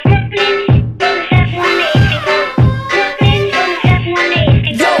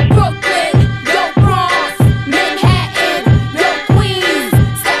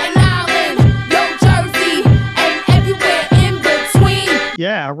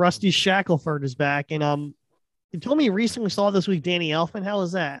Rusty Shackleford is back, and you told me you recently saw this week Danny Elfman. How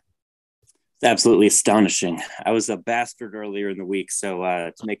was that? It's absolutely astonishing. I was a bastard earlier in the week, so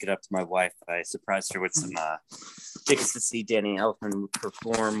to make it up to my wife, I surprised her with some tickets to see Danny Elfman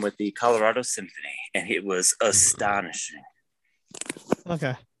perform with the Colorado Symphony, and it was astonishing.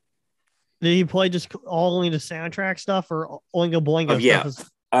 Okay. Did he play just only the soundtrack stuff or Oingo Boingo stuff?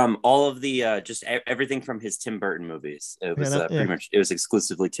 All of the just everything from his Tim Burton movies. It was pretty much it was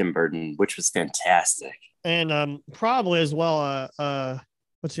exclusively Tim Burton, which was fantastic. And probably as well.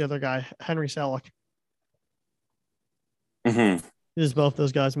 What's the other guy? Henry Selick. Mm-hmm. It is both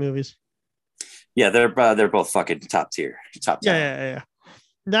those guys' movies. Yeah, they're both fucking top tier. Yeah.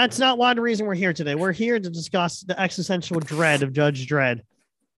 That's not why the reason we're here today. We're here to discuss the existential dread of Judge Dredd.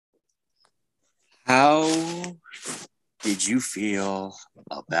 How did you feel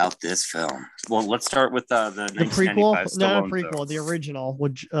about this film? Well, let's start with the prequel. Not a prequel, the original,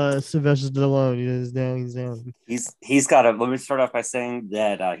 which Sylvester Stallone is down. He's got a. Let me start off by saying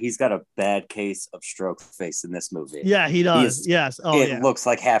that he's got a bad case of stroke face in this movie. Yeah, he does. Yes. It looks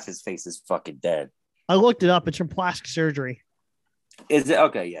like half his face is fucking dead. I looked it up. It's from plastic surgery. Is it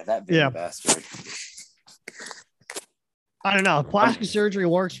okay? Yeah, that big bastard. I don't know. Plastic surgery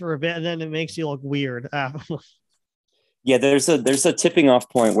works for a bit, and then it makes you look weird. Yeah, there's a tipping off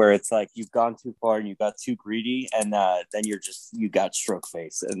point where it's like you've gone too far and you got too greedy, and then you got stroke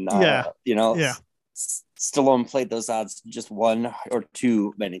face, and Stallone played those odds just one or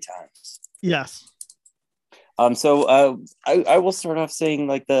too many times. Yes. So I will start off saying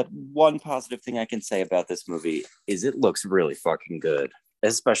like the one positive thing I can say about this movie is it looks really fucking good,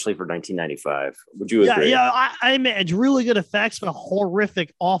 especially for 1995. Would you agree? Yeah. I mean, it's really good effects, but a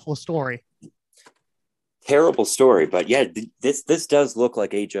horrific, awful story. Terrible story, but yeah, this does look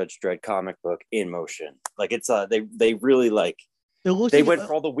like a Judge Dredd comic book in motion. Like it's they really like they went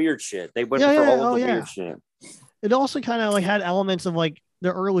for all the weird shit. They went for all of the weird shit. It also kind of like had elements of like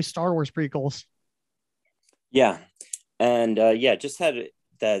the early Star Wars prequels. Yeah, and just had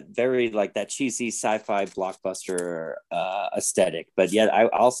that very like that cheesy sci-fi blockbuster aesthetic. But yeah,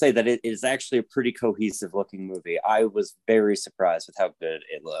 I'll say that it is actually a pretty cohesive looking movie. I was very surprised with how good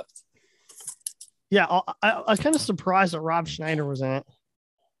it looked. Yeah, I was kind of surprised that Rob Schneider was in it.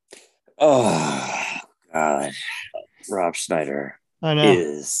 Oh, God. Rob Schneider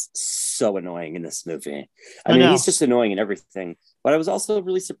is so annoying in this movie. I mean, he's just annoying in everything. But I was also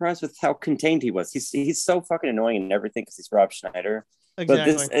really surprised with how contained he was. He's so fucking annoying in everything because he's Rob Schneider.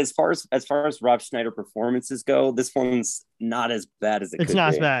 Exactly. But this, as far as Rob Schneider performances go, this one's not as bad as it could be. It's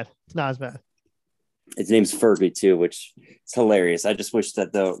not as bad. His name's Fergie too, which is hilarious. I just wish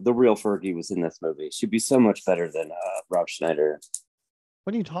that the real Fergie was in this movie. She'd be so much better than Rob Schneider.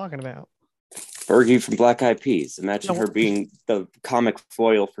 What are you talking about? Fergie from Black Eyed Peas. Imagine her being the comic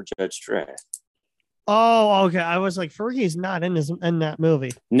foil for Judge Dredd. Oh, okay. I was like, Fergie's not in that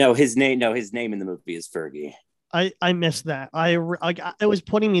movie. No, his name in the movie is Fergie. I missed that. It was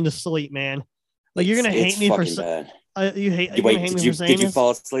putting me to sleep, man. Like you're gonna hate me for bad. Did you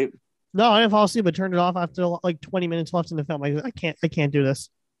fall asleep? No, I didn't fall asleep, but turned it off after like 20 minutes left in the film. I can't do this.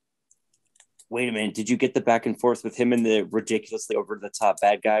 Wait a minute. Did you get the back and forth with him and the ridiculously over the top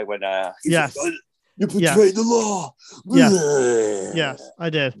bad guy when yes. Like, you betrayed the law. Yes, I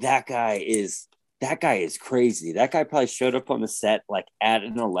did. That guy is crazy. That guy probably showed up on the set like at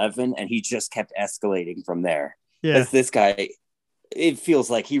an 11 and he just kept escalating from there. Yeah. This guy, it feels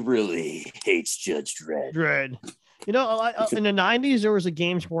like he really hates Judge Dredd. You know, in the 90s, there was a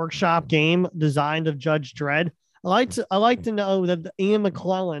Games Workshop game designed of Judge Dredd. I like to know that Ian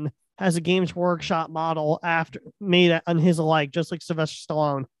McClellan has a Games Workshop model made on his alike, just like Sylvester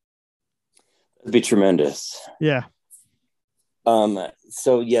Stallone. That'd be tremendous. Yeah.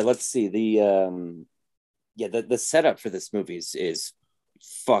 So yeah, let's see. The setup for this movie is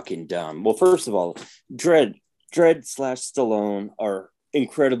fucking dumb. Well, first of all, Dredd / Stallone are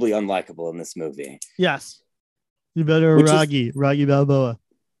incredibly unlikable in this movie. Yes. You better Rocky Balboa.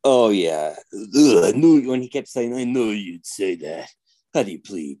 Oh, yeah. I knew when he kept saying, I knew you'd say that. How do you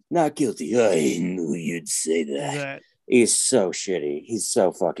plead? Not guilty. I knew you'd say that. He's so shitty. He's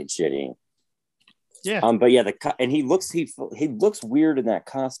so fucking shitty. Yeah. But yeah, he looks weird in that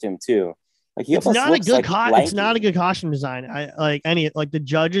costume too. Like it's not a good it's not a good costume design. The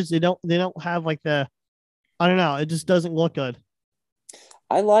judges, they don't have like I don't know. It just doesn't look good.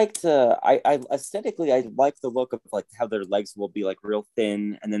 I aesthetically, I like the look of like how their legs will be like real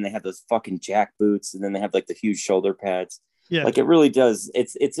thin, and then they have those fucking jack boots, and then they have like the huge shoulder pads. Yeah, like it really does.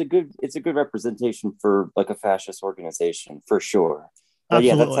 It's a good representation for like a fascist organization for sure. But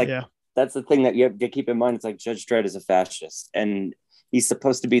absolutely, that's the thing that you have to keep in mind. It's like Judge Dredd is a fascist, and He's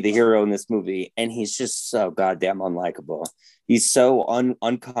supposed to be the hero in this movie, and he's just so goddamn unlikable. He's so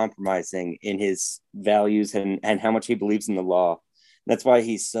uncompromising in his values and how much he believes in the law. That's why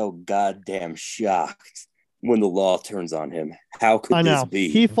he's so goddamn shocked when the law turns on him. How could this be?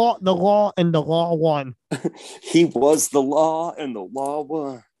 He fought the law, and the law won. He was the law, and the law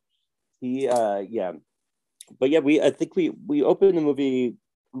won. Yeah. But yeah, I think we open the movie.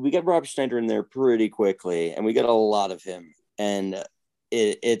 We get Rob Schneider in there pretty quickly, and we get a lot of him. And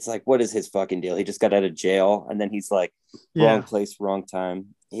it's like, what is his fucking deal? He just got out of jail, and then he's like, wrong place, wrong time.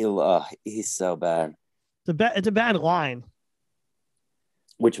 He's so bad. It's a bad line.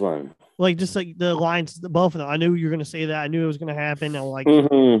 Which one? Like, just like the lines, both of them. I knew you were going to say that. I knew it was going to happen. And like,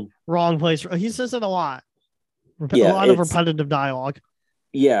 wrong place. He says it a lot. A lot of repetitive dialogue.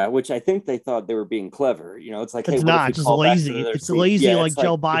 Yeah, which I think they thought they were being clever. You know, it's like, it's not just lazy. It's lazy, like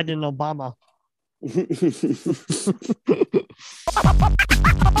Joe Biden and Obama.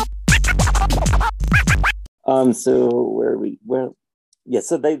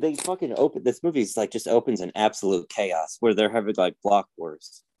 So they fucking open this movie's like just opens in absolute chaos where they're having like block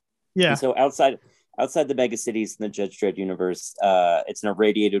wars. Yeah. And so outside the mega cities in the Judge Dredd universe, it's an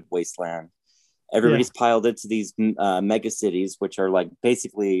irradiated wasteland. Everybody's piled into these mega cities, which are like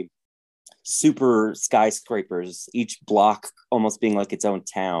basically super skyscrapers, each block almost being like its own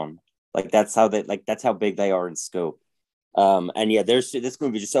town. Like that's how big they are in scope. And yeah, this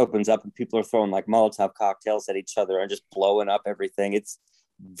movie just opens up and people are throwing like Molotov cocktails at each other and just blowing up everything. It's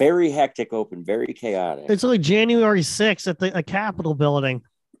very hectic, open, very chaotic. It's like January 6th at the Capitol building.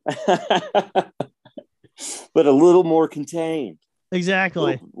 But a little more contained.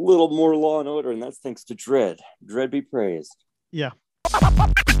 Exactly. A little more law and order, and that's thanks to Dredd. Dredd be praised. Yeah.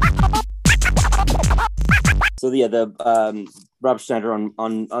 So yeah, the Rob Schneider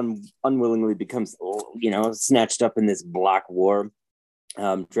unwillingly becomes, snatched up in this black war.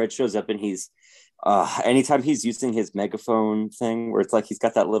 Dredd shows up and he's anytime he's using his megaphone thing, where it's like he's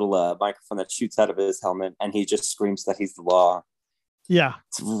got that little microphone that shoots out of his helmet, and he just screams that he's the law. Yeah,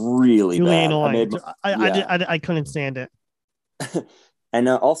 it's really bad. Annoying. I couldn't stand it. And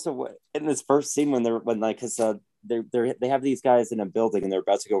also in this first scene when they have these guys in a building and they're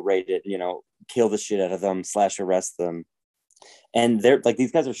about to go raid it, kill the shit out of them / arrest them, and they're like,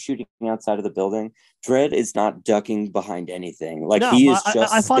 these guys are shooting outside of the building. Dredd is not ducking behind anything. Like, he is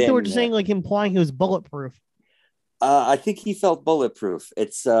just I thought they were just saying, like, implying he was bulletproof. I think he felt bulletproof.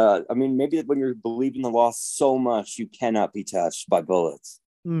 It's maybe when you're believing the law so much you cannot be touched by bullets.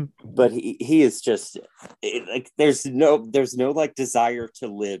 But he is just like, there's no like desire to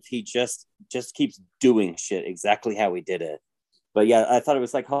live. He just keeps doing shit exactly how he did it. But yeah, I thought it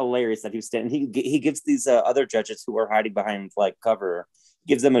was like hilarious that he was standing. He gives these other judges who are hiding behind like cover,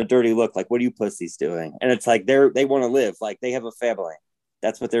 gives them a dirty look, like, what are you pussies doing? And it's like they want to live, like they have a family.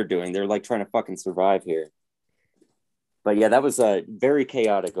 That's what they're doing. They're like trying to fucking survive here. But yeah, that was a very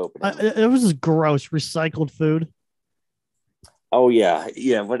chaotic opening. It was just gross, recycled food. Oh yeah.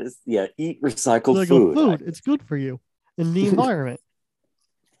 Eat recycled food. It's good for you in the environment.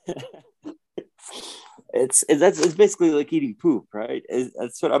 It's basically like eating poop, right?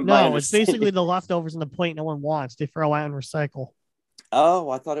 That's what I'm. No, it's basically the leftovers in the plate no one wants. They throw out and recycle. Oh,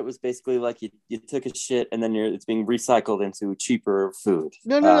 I thought it was basically like you took a shit and then it's being recycled into cheaper food.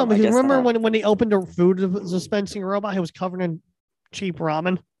 No. Because remember when they opened a food dispensing robot, it was covered in cheap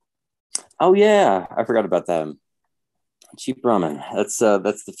ramen. Oh yeah, I forgot about that. Cheap ramen. That's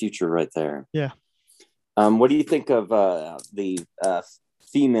the future right there. Yeah. What do you think of the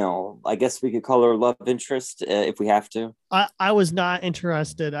female? I guess we could call her love interest if we have to. I was not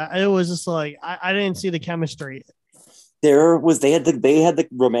interested. It was just like I didn't see the chemistry. They had the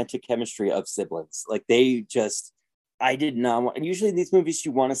romantic chemistry of siblings. Like I did not want. And usually in these movies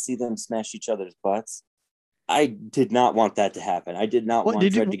you want to see them smash each other's butts. I did not want that to happen. I did not want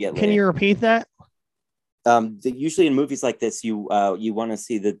Dredd to get laid. Can you repeat that? Usually in movies like this, you want to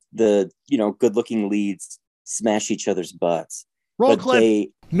see the good looking leads smash each other's butts. Roll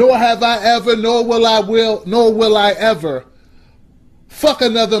clip. Nor have I ever, nor will I ever fuck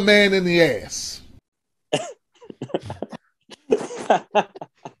another man in the ass.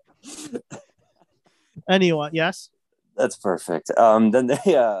 Anyway, yes, that's perfect. Then they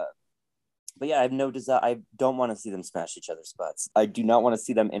but yeah, I have no desire. I don't want to see them smash each other's butts. I do not want to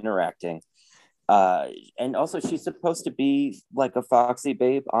see them interacting. And also, she's supposed to be like a foxy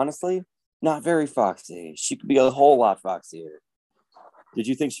babe. Honestly, not very foxy. She could be a whole lot foxier. Did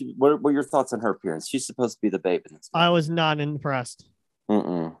you think what were your thoughts on her appearance? She's supposed to be the babe in this movie. I was not impressed.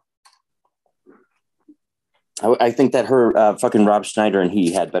 I think that her fucking Rob Schneider and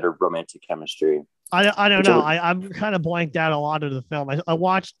he had better romantic chemistry. I don't know. I'm kind of blanked out a lot of the film. I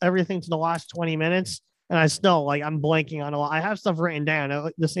watched everything to the last 20 minutes, and I still I'm blanking on a lot. I have stuff written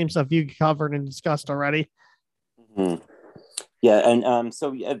down, the same stuff you covered and discussed already. Mm-hmm. Yeah, and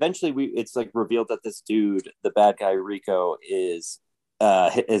so eventually it's like revealed that this dude, the bad guy Rico, is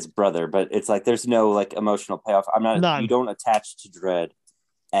his brother, but it's like there's no like emotional payoff. None. You don't attach to Dredd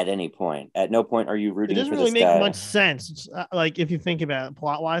at any point. At no point are you rooting for this guy. It doesn't really make much sense. It's, like if you think about it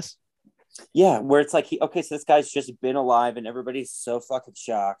plot wise. Yeah, where it's like so this guy's just been alive and everybody's so fucking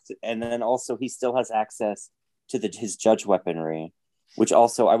shocked, and then also he still has access to his judge weaponry, which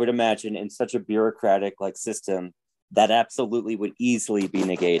also I would imagine in such a bureaucratic like system that absolutely would easily be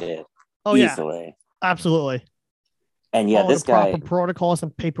negated. Oh easily. Yeah, absolutely. And yeah, this guy proper protocols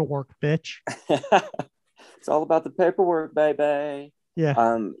and paperwork, bitch. It's all about the paperwork, baby.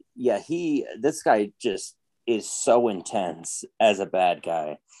 Yeah. This guy just is so intense as a bad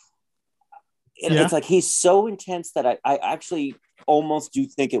guy. It's like he's so intense that I actually almost do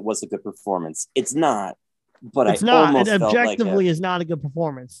think it was a good performance. It's not, but it's not. It objectively is not a good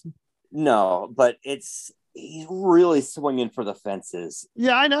performance. No, but he's really swinging for the fences.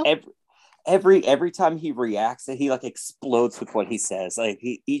 Yeah, I know. Every time he reacts, he like explodes with what he says. Like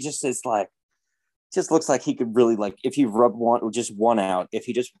he just is like, just looks like he could really like if he rubbed one out. If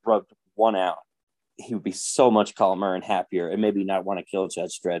he just rubbed one out, he would be so much calmer and happier and maybe not want to kill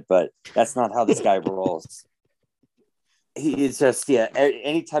Judge Dredd, but that's not how this guy rolls. He is just,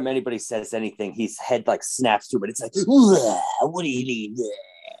 anytime anybody says anything, his head like snaps to it. It's like, what do you need?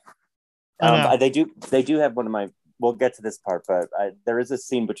 They do have one of my, we'll get to this part, but there is a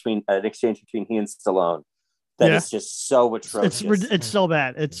scene an exchange between he and Stallone that is just so atrocious. It's so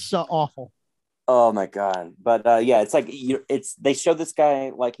bad. It's so awful. Oh my god! But it's like they show this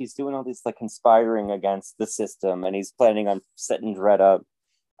guy like he's doing all these like conspiring against the system, and he's planning on setting Dredd up.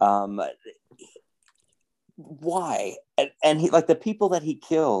 Why? And he like the people that he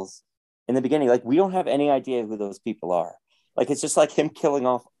kills in the beginning, like we don't have any idea who those people are. Like it's just like him killing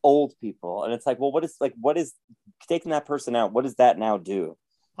off old people, and it's like, well, what is taking that person out? What does that now do?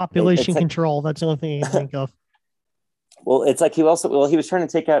 Population control. That's the only thing you can think of. Well, it's like he was trying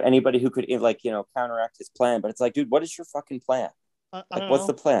to take out anybody who could counteract his plan. But it's like, dude, what is your fucking plan? What's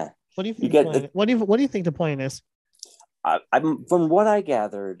the plan? What do you think? What do you think the plan is? I'm from what I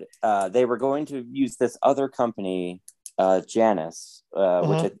gathered, they were going to use this other company, Janus,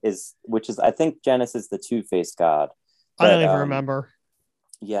 which is I think Janus is the two-faced god. But, I don't even remember.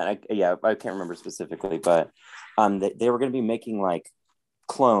 I can't remember specifically, but they were going to be making like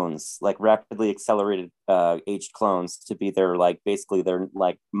clones, like rapidly accelerated aged clones, to be their basically their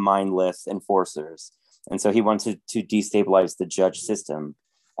mindless enforcers. And so he wanted to destabilize the judge system.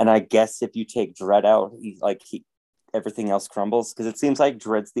 And I guess if you take Dredd out, everything else crumbles, because it seems like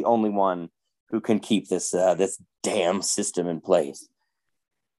Dredd's the only one who can keep this damn system in place.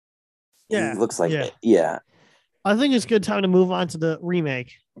 Yeah, he looks like it. Yeah. I think it's a good time to move on to the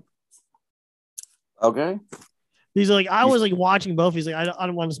remake. Okay. He's like, I was watching both. He's like, I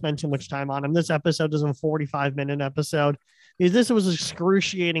don't want to spend too much time on him. This episode is a 45-minute episode. This was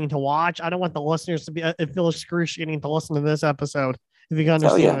excruciating to watch. I don't want the listeners to feel excruciating to listen to this episode. If you can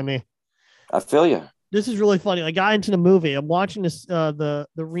understand what I mean. I feel you. This is really funny. I got into the movie. I'm watching this the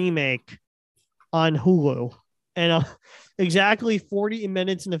remake on Hulu, and exactly 40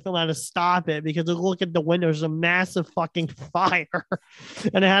 minutes in the film, I had to stop it because I look at the window. There's a massive fucking fire,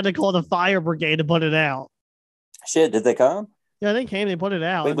 and I had to call the fire brigade to put it out. Shit, did they come? Yeah, they came. They put it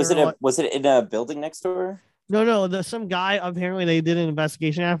out. Wait, was it in a building next door? No. Some guy, apparently they did an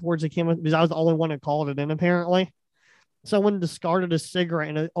investigation afterwards. They came because I was the only one that called it in, apparently. Someone discarded a cigarette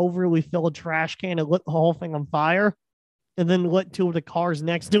in an overly filled trash can and lit the whole thing on fire, and then lit two of the cars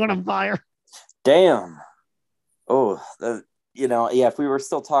next to it on fire. Damn. Oh, if we were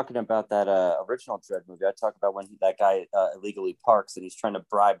still talking about that original Dredd movie, I'd talk about when that guy illegally parks and he's trying to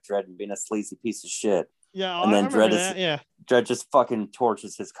bribe Dredd and being a sleazy piece of shit. Yeah, and then Dredd just fucking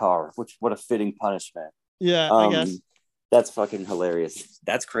torches his car. What a fitting punishment. Yeah, I guess that's fucking hilarious.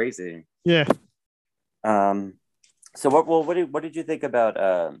 That's crazy. Yeah. So what did you think about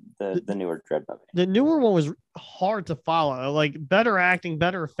the newer Dredd movie? The newer one was hard to follow. Like better acting,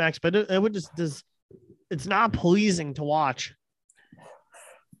 better effects, but it would just it's not pleasing to watch.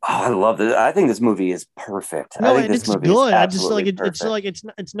 Oh, I love this. I think this movie is perfect. No, I think it's good. I just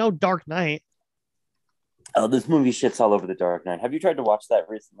it's no Dark Knight. Oh, this movie shits all over the Dark Knight. Have you tried to watch that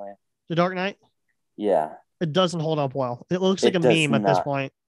recently? The Dark Knight? Yeah. It doesn't hold up well. It looks like a meme at this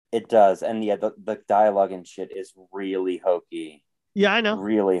point. It does. And yeah, the dialogue and shit is really hokey. Yeah, I know.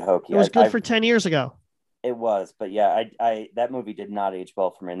 Really hokey. It was good for 10 years ago. It was, but yeah, I that movie did not age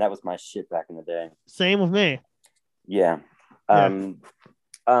well for me, and that was my shit back in the day. Same with me. Yeah. I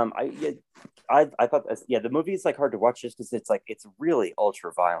thought the movie is like hard to watch just because it's really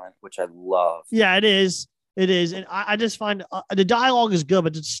ultra violent, which I love. Yeah, it is. It is, and I just find the dialogue is good,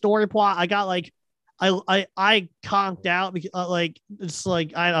 but the story plot, I got like, I conked out because it's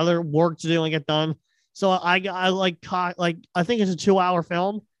like I had other work to do and get done. So I think it's a 2-hour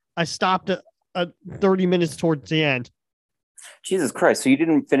film. I stopped at 30 minutes towards the end. Jesus Christ! So you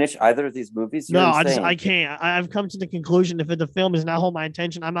didn't finish either of these movies? You're no, insane. I can't. I've come to the conclusion if the film does not hold my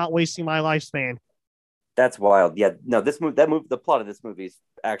attention, I'm not wasting my lifespan. That's wild. Yeah, no, the plot of this movie is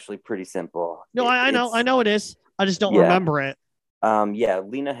actually pretty simple. No, I know it is. I just don't remember it.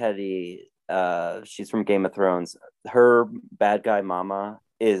 Lena Headey, she's from Game of Thrones. Her bad guy mama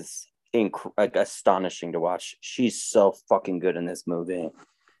is astonishing to watch. She's so fucking good in this movie.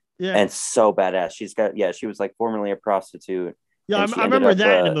 Yeah. And so badass. She was like formerly a prostitute. Yeah, I remember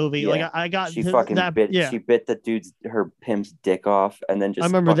that in the movie. Yeah, like I got she fucking that, bit. Yeah. She bit her pimp's dick off, and then just. I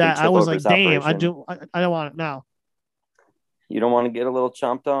remember that. I was like, damn, I don't want it now. You don't want to get a little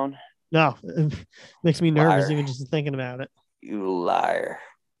chomped on? No, it makes me nervous even just thinking about it. You liar.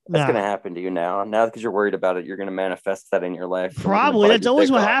 That's going to happen to you now. Now, because you're worried about it, you're going to manifest that in your life. Probably. That's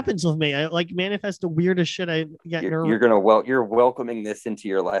always what happens with me. I like manifest the weirdest shit. I get nervous. You're welcoming this into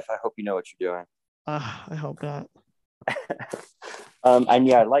your life. I hope you know what you're doing. I hope not. And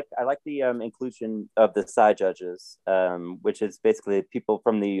yeah, I like the inclusion of the side judges, which is basically people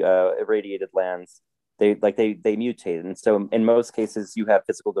from the irradiated lands. They mutate, and so in most cases, you have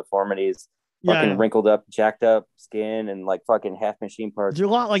physical deformities. Fucking wrinkled up, jacked up skin, and like fucking half machine parts. You're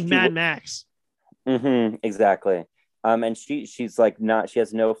a lot like Mad Max. Exactly. And she's like she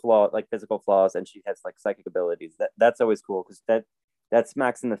has no physical flaws, and she has like psychic abilities. That's always cool because that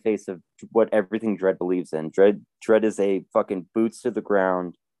smacks in the face of what everything Dredd believes in. Dredd is a fucking boots to the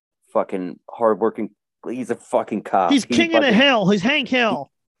ground, fucking hardworking. He's a fucking cop. He's king of the hill. He's Hank Hill.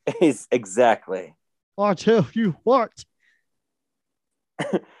 He's exactly. I tell you what.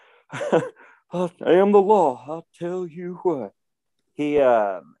 I am the law. I'll tell you what.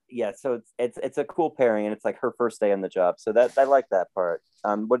 So it's a cool pairing, and it's like her first day on the job. So that I like that part.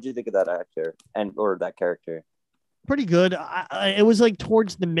 What did you think of that actor or that character? Pretty good. It was like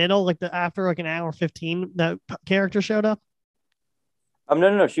towards the middle, like after like an hour 15, that character showed up.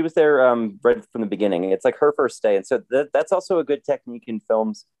 No. She was there right from the beginning. It's like her first day, and so that's also a good technique in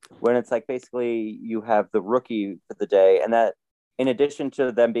films when it's like basically you have the rookie for the day, and that. In addition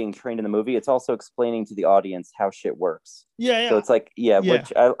to them being trained in the movie, it's also explaining to the audience how shit works. Yeah. So it's like,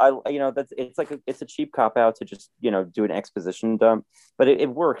 which it's a cheap cop out to just, do an exposition dump, but it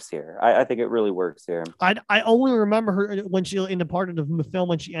works here. I think it really works here. I only remember her when she in the part of the film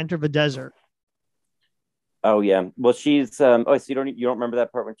when she entered the desert. Oh yeah. Well, she's so you don't remember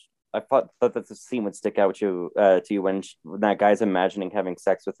that part when I thought that the scene would stick out to you when that guy's imagining having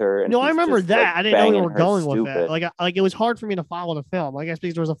sex with her. And no, I remember that. I didn't know we were going with that. Like it was hard for me to follow the film. I guess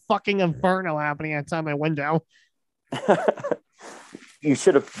because there was a fucking inferno happening outside my window. You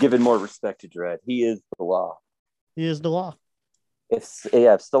should have given more respect to Dredd. He is the law. He is the law. If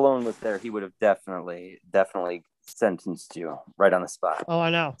Stallone was there, he would have definitely sentenced you right on the spot. Oh, I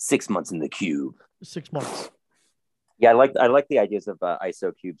know. 6 months in the cube. 6 months. Yeah, I like the ideas of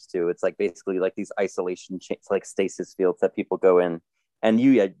ISO cubes too. It's like basically like these isolation like stasis fields that people go in, and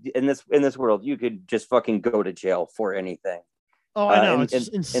in this world you could just fucking go to jail for anything. Oh, I know. It's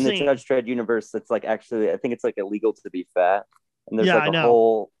insane. In the Judge Dredd universe, it's like actually I think it's like illegal to be fat, and there's a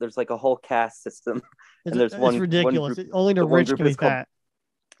whole caste system. And there's it's ridiculous. Only the rich can be fat.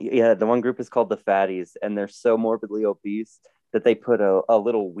 Yeah, the one group is called the fatties, and they're so morbidly obese that they put a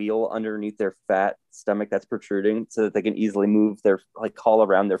little wheel underneath their fat stomach that's protruding so that they can easily move their haul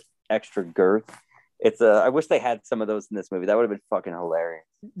around their extra girth. It's I wish they had some of those in this movie. That would have been fucking hilarious.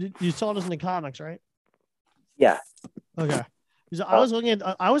 You saw this in the comics, right? Yeah. Okay. I was looking at.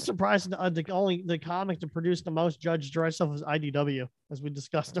 I was surprised the comic to produce the most Judge Dredd stuff was IDW, as we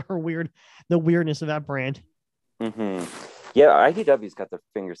discussed the weirdness of that brand. Mm-hmm. Yeah, IDW's got their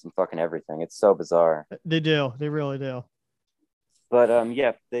fingers in fucking everything. It's so bizarre. They do. They really do. But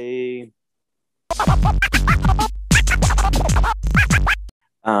they.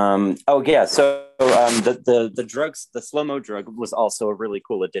 So the drugs, the slow-mo drug was also a really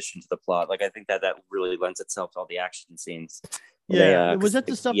cool addition to the plot. Like I think that really lends itself to all the action scenes. Yeah, was that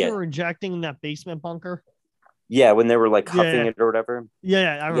the stuff they were injecting in that basement bunker? Yeah, when they were like huffing it or whatever.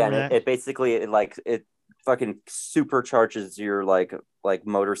 Yeah, I remember that. It basically it fucking supercharges your like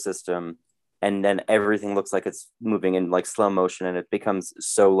motor system, and then everything looks like it's moving in like slow motion, and it becomes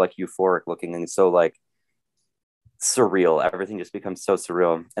so like euphoric looking and so like surreal. Everything just becomes so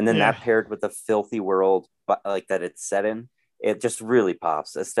surreal. And then that paired with the filthy world like that it's set in, it just really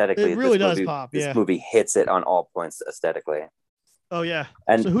pops aesthetically. It really does pop. This movie hits it on all points aesthetically. Oh yeah.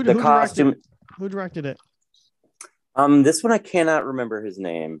 And so who directed it? This one I cannot remember his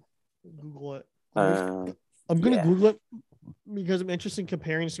name. Google it. I'm gonna Google it because I'm interested in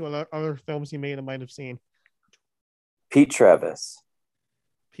comparing to what other films he made I might have seen. Pete Travis.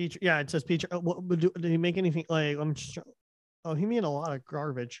 It says Pete. Did he make anything like? He made a lot of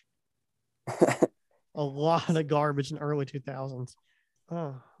garbage. A lot of garbage in early 2000s.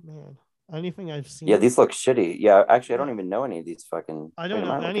 Oh man, anything I've seen. Yeah, these look shitty. Yeah, actually, I don't even know any of these fucking. I don't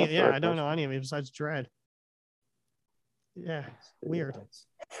know any. Yeah, I don't know any of it besides Dredd. Yeah, weird.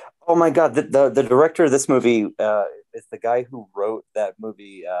 Oh my god, the director of this movie is the guy who wrote that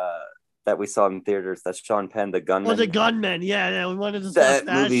movie that we saw in theaters. That's Sean Penn, The Gunman. Oh, The Gunman. Yeah, we wanted to discuss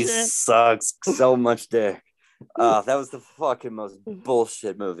that movie. Shit. Sucks so much dick. That was the fucking most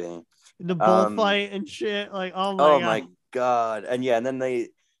bullshit movie. The bullfight and shit. Like, oh my god. And yeah, and then they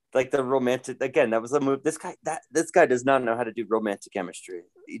like the romantic again. That was a movie. This guy does not know how to do romantic chemistry.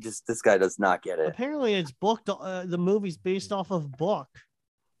 This guy does not get it. Apparently, it's booked. The movie's based off of book.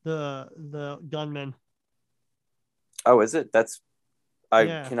 The Gunman. Oh, is it? I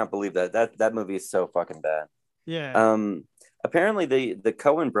cannot believe that movie is so fucking bad. Yeah. Apparently the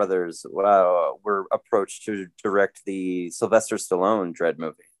Coen brothers were approached to direct the Sylvester Stallone Dredd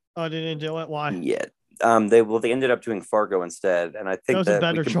movie. Oh, they didn't do it? Why? Yeah. They ended up doing Fargo instead, and I think that was a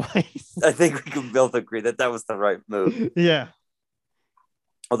better choice. I think we can both agree that was the right move. Yeah.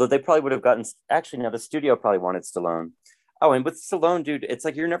 Although they probably would have gotten the studio probably wanted Stallone. Oh, and with Stallone, dude, it's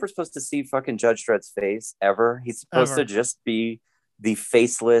like you're never supposed to see fucking Judge Dredd's face ever. He's supposed to just be the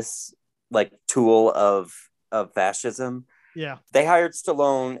faceless like tool of fascism. Yeah. They hired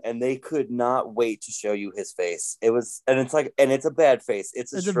Stallone and they could not wait to show you his face. It's a bad face.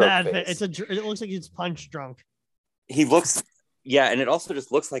 It's a bad face. It looks like he's punch drunk. He looks, and it also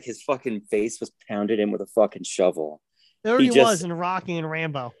just looks like his fucking face was pounded in with a fucking shovel. It already was in Rocky and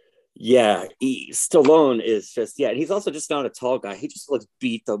Rambo. Yeah, Stallone is just, and he's also just not a tall guy. He just looks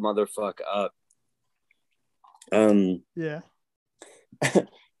beat the motherfucker up. Yeah.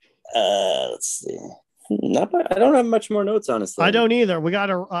 Let's see. I don't have much more notes, honestly. I don't either. We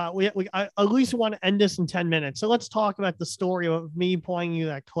gotta I at least want to end this in 10 minutes. So let's talk about the story of me playing you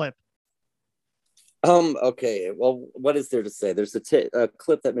that clip. Okay. Well, what is there to say? There's a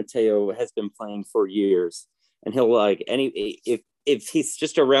clip that Mateo has been playing for years, and he'll if he's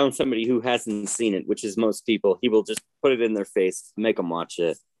just around somebody who hasn't seen it, which is most people, he will just put it in their face, make them watch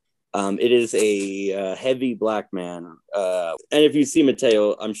it. It is a heavy black man. And if you see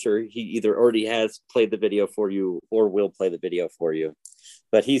Mateo, I'm sure he either already has played the video for you or will play the video for you.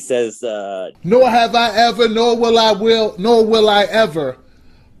 But he says, nor have I ever, nor will I ever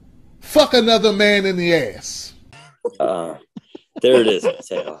fuck another man in the ass. There it is,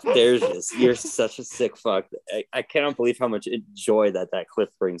 Mateo. There it is. You're such a sick fuck. I cannot believe how much joy that clip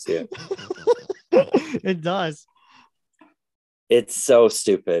brings you. It does. It's so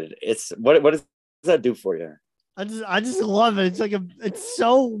stupid. It's what does that do for you? I just love it. It's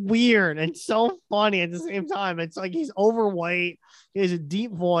so weird and so funny at the same time. It's like he's overweight. He has a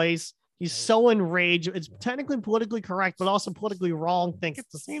deep voice. He's so enraged. It's technically politically correct, but also politically wrong. Think at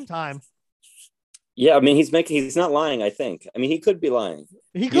the same time. Yeah, I mean he's not lying. I think. I mean he could be lying.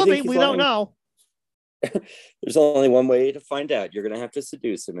 He could be. We don't know. There's only one way to find out. You're gonna have to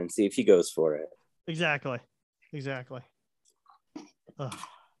seduce him and see if he goes for it. Exactly.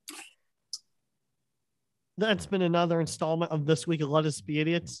 That's been another installment of This Week of Let Us Be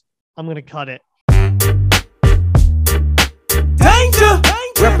Idiots. I'm going to cut it. Danger!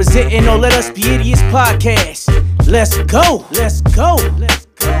 Representing on Let Us Be Idiots podcast. Let's go.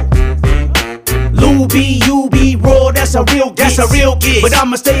 Lou B, you be raw, that's a real gig. But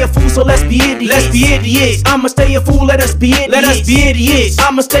I'ma stay a fool, so let's be idiots. I'ma stay a fool, let us be idiots.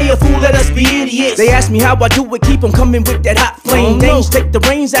 I'ma stay a fool, let us be idiots. They ask me how I do it, keep on coming with that hot flame. Dames take the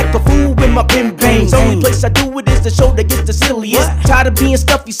reins, act a fool with my pin pains. Only place I do it is the show that gets the silliest. Tired of being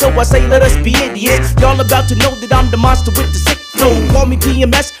stuffy, so I say let us be idiots. Y'all about to know that I'm the monster with the sick flow. Call me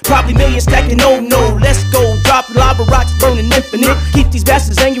PMS, probably millions stacking, no. Let's go, drop lava rocks, burning infinite. Keep these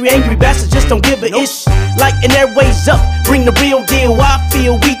bastards angry bastards just don't give a ish. Lighten their ways up, bring the real deal. I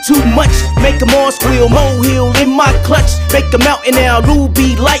feel we too much, make them all squeal. Molehill in my clutch, make a mountain now.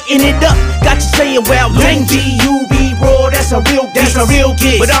 Ruby lighten it up, got you saying well. Danger, you be raw, that's a real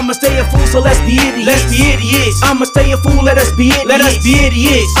gig. But I'ma stay a fool, so let's be idiots. I'ma stay a fool, let us be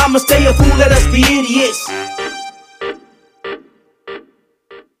idiots. I'ma stay a fool, let us be idiots.